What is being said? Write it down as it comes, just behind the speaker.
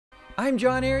I'm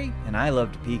John Airy, and I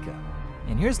love Topeka.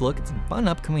 And here's a look at some fun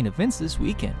upcoming events this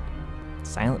weekend.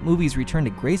 Silent movies return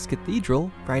to Grace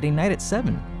Cathedral Friday night at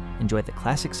 7. Enjoy the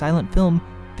classic silent film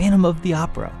Phantom of the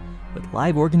Opera with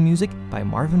live organ music by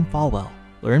Marvin Falwell.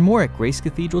 Learn more at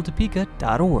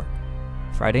gracecathedraltopeka.org.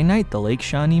 Friday night, the Lake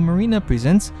Shawnee Marina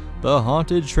presents The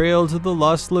Haunted Trail to the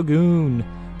Lost Lagoon.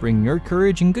 Bring your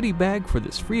courage and goodie bag for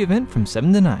this free event from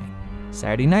 7 to 9.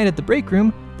 Saturday night at the Break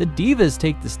Room, the Divas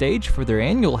take the stage for their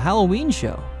annual Halloween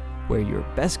show. Wear your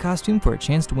best costume for a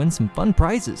chance to win some fun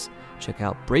prizes. Check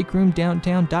out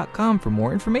breakroomdowntown.com for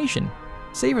more information.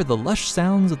 Savor the lush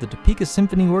sounds of the Topeka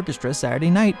Symphony Orchestra Saturday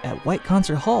night at White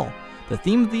Concert Hall. The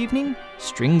theme of the evening,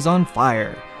 Strings on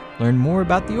Fire. Learn more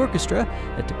about the orchestra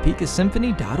at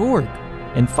topekasymphony.org.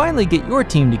 And finally, get your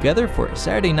team together for a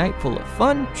Saturday night full of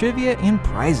fun, trivia, and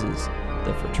prizes.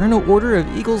 The Fraternal Order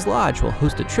of Eagles Lodge will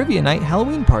host a trivia night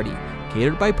Halloween party,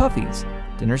 catered by Puffy's.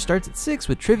 Dinner starts at 6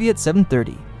 with trivia at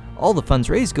 7:30. All the funds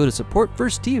raised go to support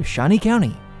First Tee of Shawnee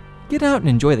County. Get out and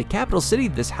enjoy the capital city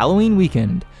this Halloween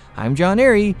weekend. I'm John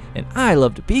Airy, and I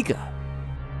love Topeka.